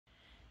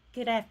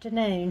Good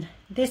afternoon.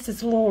 This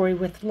is Lori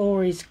with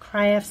Lori's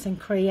Crafts and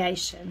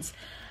Creations.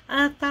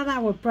 I thought I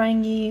would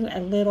bring you a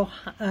little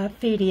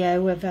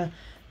video of a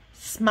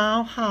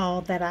small haul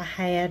that I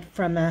had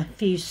from a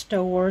few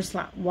stores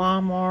like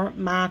Wal-Mart,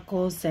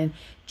 Michael's, and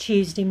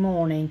Tuesday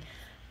Morning.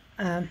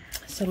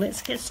 So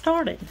let's get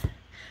started.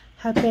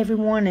 Hope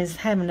everyone is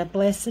having a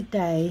blessed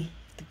day.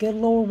 The good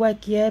Lord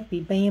wake you up,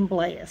 you being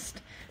blessed.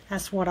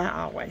 That's what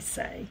I always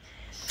say.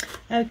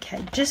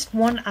 Okay, just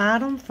one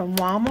item from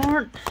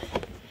Wal-Mart.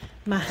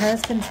 My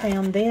husband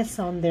found this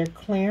on their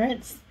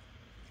clearance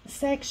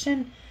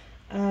section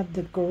of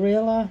the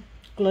Gorilla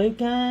glue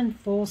gun,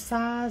 full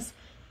size,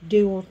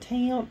 dual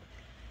temp.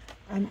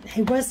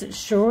 He wasn't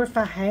sure if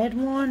I had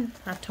one.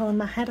 I told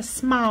him I had a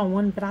small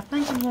one, but I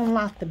think I'm going to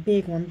like the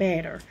big one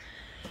better.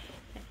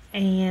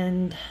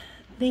 And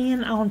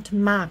then on to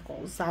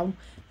Michael's. I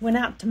went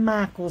out to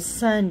Michael's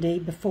Sunday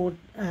before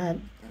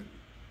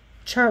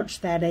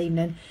church that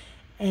evening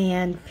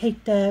and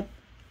picked up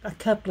a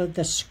couple of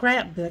the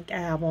scrapbook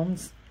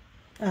albums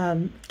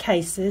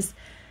cases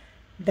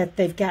that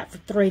they've got for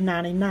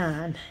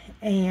 $3.99,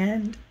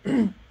 and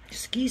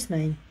excuse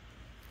me,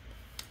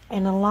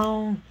 and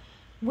along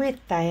with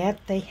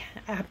that I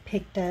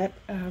picked up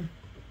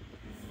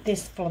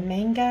this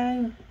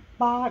flamingo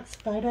box,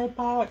 photo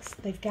box.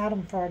 They've got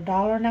them for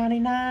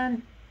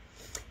 $1.99,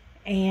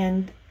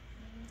 and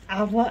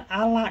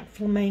I like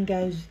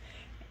flamingos,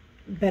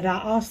 but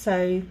I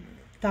also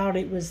thought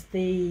it was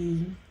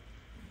the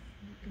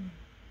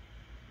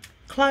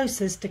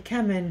closest to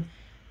coming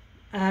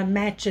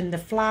matching the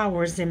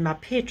flowers in my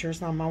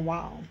pictures on my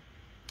wall.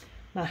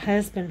 My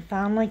husband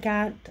finally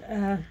got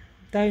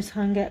those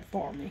hung up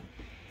for me.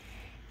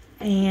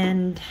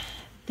 And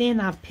then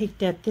I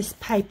picked up this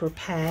paper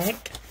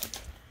pack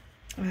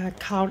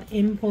called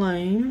In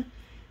Bloom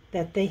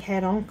that they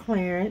had on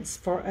clearance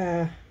for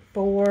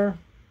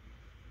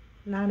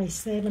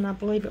 $4.97, I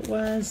believe it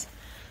was.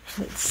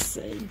 Let's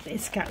see,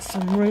 it's got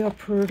some real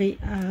pretty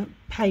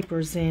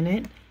papers in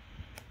it.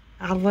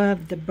 I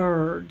love the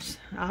birds.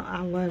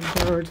 I love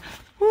birds.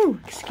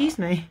 Whoo, excuse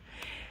me.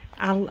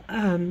 I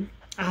love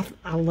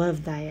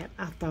that.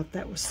 I thought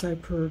that was so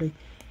pretty.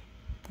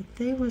 But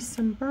there was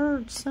some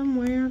birds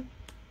somewhere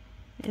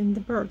in the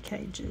bird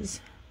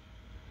cages.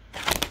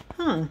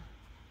 Huh.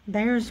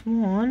 There's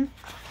one.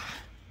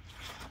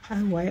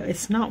 Oh, well,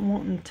 it's not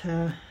wanting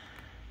to.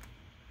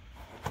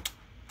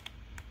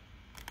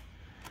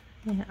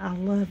 Yeah, I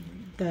love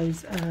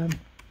those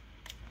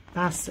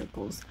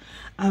bicycles.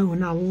 Oh,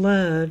 and I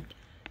loved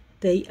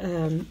the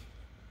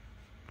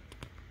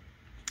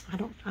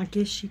I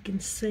guess you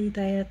can see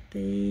that,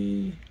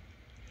 the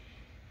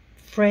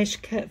fresh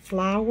cut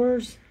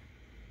flowers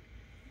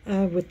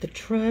with the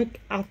truck.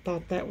 I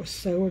thought that was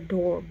so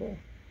adorable.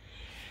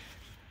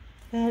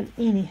 But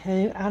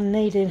anywho, I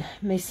needed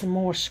me some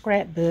more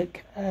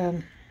scrapbook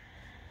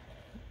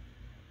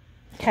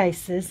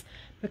cases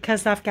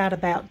because I've got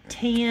about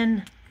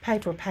 10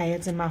 paper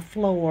pads in my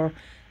floor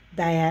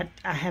that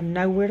I have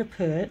nowhere to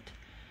put.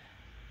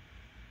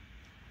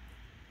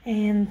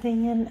 And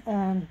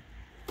then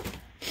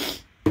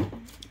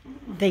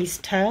these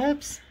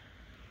tubs,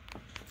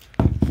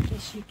 I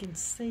guess you can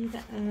see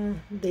that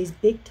these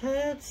big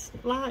tubs,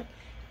 like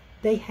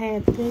they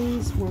had,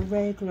 these were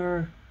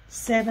regular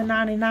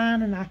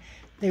 $7.99, and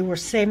they were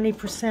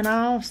 70%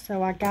 off,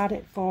 so I got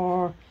it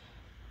for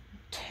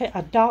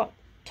 $2.40,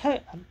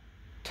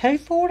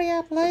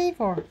 I believe,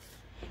 or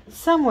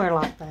somewhere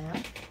like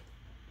that.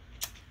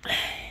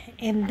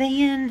 And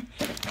then,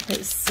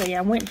 let's see,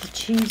 I went to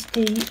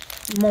Tuesday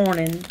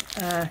Morning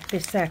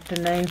this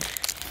afternoon.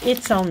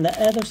 It's on the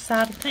other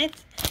side of town.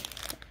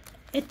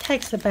 It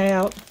takes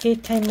about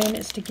 15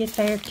 minutes to get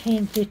there,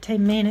 10-15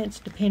 minutes,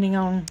 depending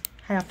on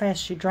how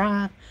fast you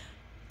drive.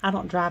 I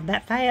don't drive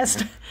that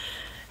fast,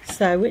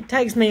 so it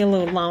takes me a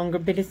little longer,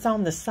 but it's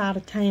on the side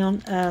of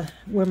town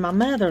where my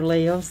mother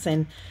lives,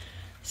 and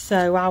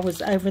so I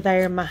was over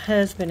there. My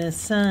husband and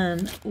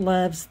son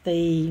loves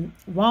the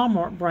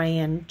Wal-Mart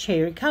brand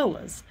cherry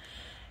colas,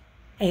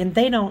 and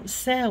they don't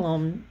sell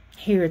them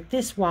here at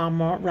this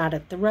Wal-Mart right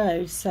up the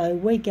road, so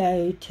we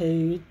go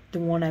to the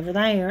one over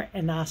there,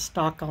 and I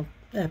stock up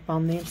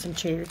on them some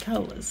cherry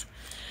colas.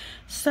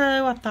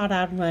 So I thought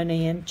I'd run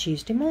in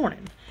Tuesday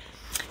morning,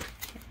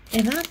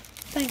 and I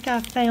think I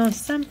found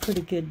some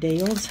pretty good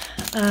deals.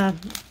 I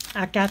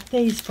got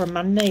these for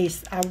my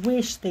niece. I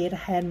wish they'd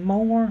had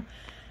more.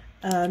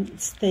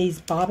 It's these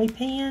bobby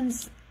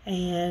pins,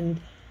 and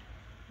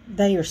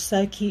they are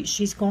so cute.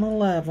 She's going to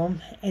love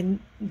them. And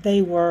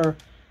they were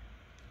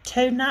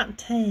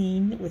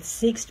 $2.19 with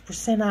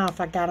 60% off.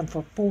 I got them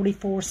for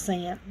 44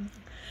 cents.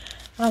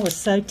 I was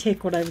so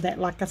tickled over that.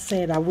 Like I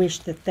said, I wish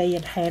that they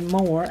had had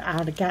more.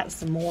 I'd have got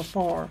some more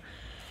for her.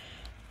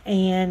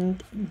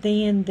 And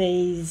then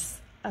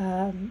these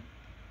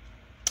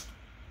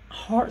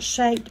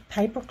heart-shaped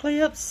paper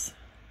clips.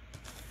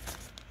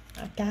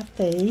 I got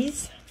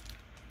these.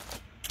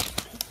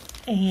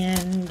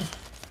 And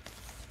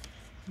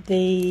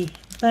the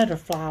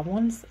butterfly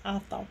ones. I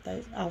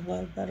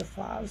love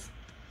butterflies.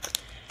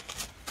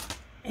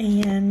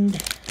 And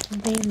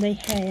Then they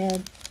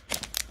had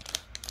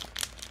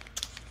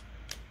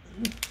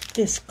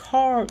this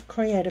card,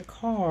 create a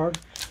card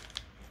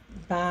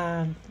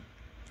by,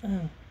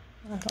 oh,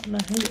 I don't know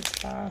who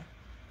it's by.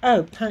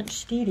 Oh, Punch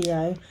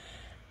Studio.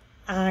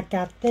 I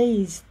got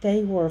these.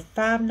 They were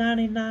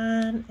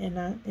 $5.99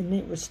 and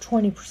it was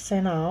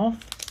 20%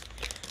 off.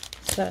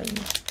 So,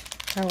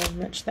 however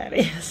much that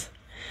is.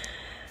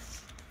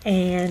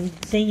 And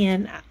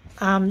then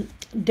I'm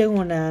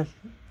doing a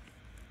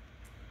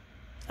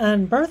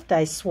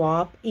birthday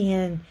swap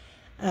in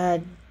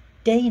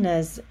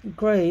Dina's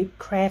group,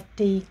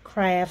 Crafty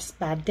Crafts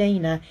by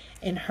Dina,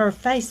 in her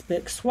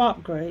Facebook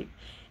swap group.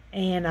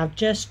 And I've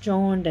just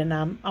joined,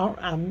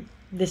 and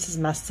this is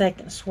my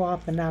second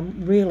swap, and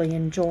I'm really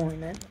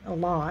enjoying it a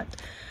lot.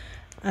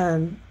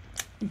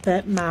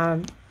 But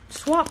my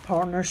swap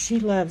partner, she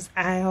loves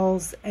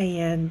owls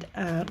and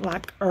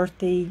like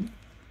earthy,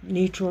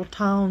 neutral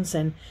tones,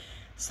 and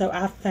so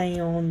I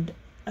found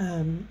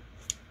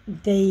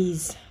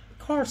these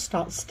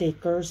cardstock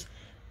stickers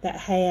that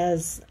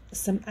has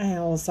some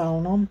owls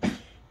on them,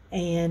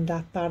 and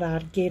I thought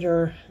I'd get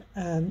her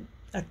a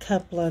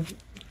couple of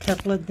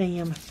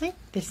them. I think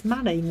this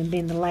might have even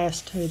been the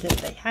last two that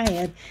they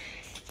had.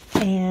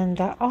 And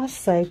I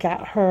also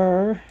got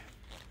her,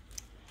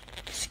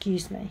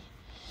 excuse me,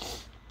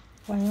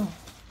 well,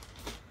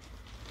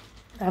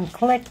 I'm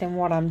collecting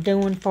what I'm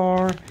doing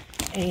for her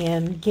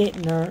and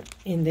getting her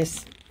in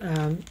this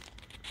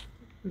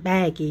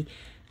baggie.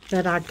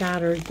 But I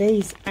got her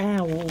these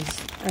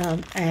owls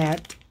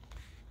at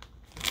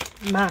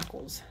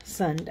Michael's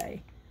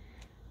Sunday.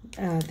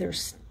 They're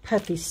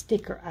puffy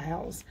sticker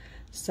owls.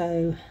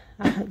 So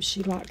I hope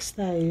she likes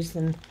those.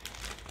 And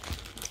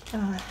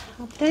I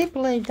do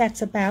believe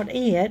that's about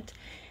it.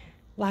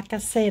 Like I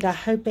said, I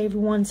hope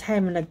everyone's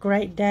having a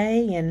great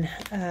day. And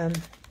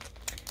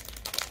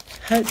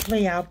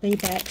hopefully I'll be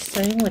back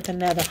soon with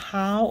another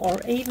haul, or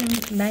even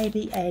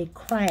maybe a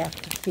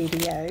craft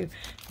video,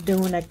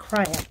 doing a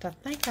craft. I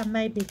think I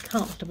may be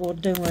comfortable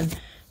doing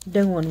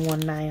one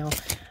now.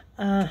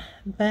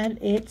 But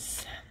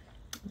it's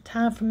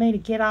time for me to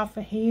get off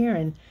of here,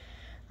 and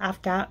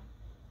I've got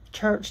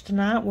church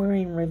tonight. We're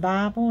in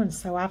revival, and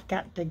so I've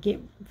got to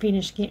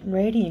finish getting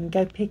ready and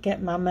go pick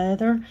up my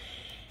mother.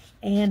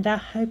 And I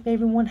hope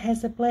everyone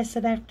has a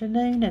blessed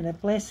afternoon and a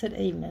blessed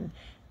evening.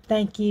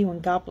 Thank you,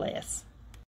 and God bless.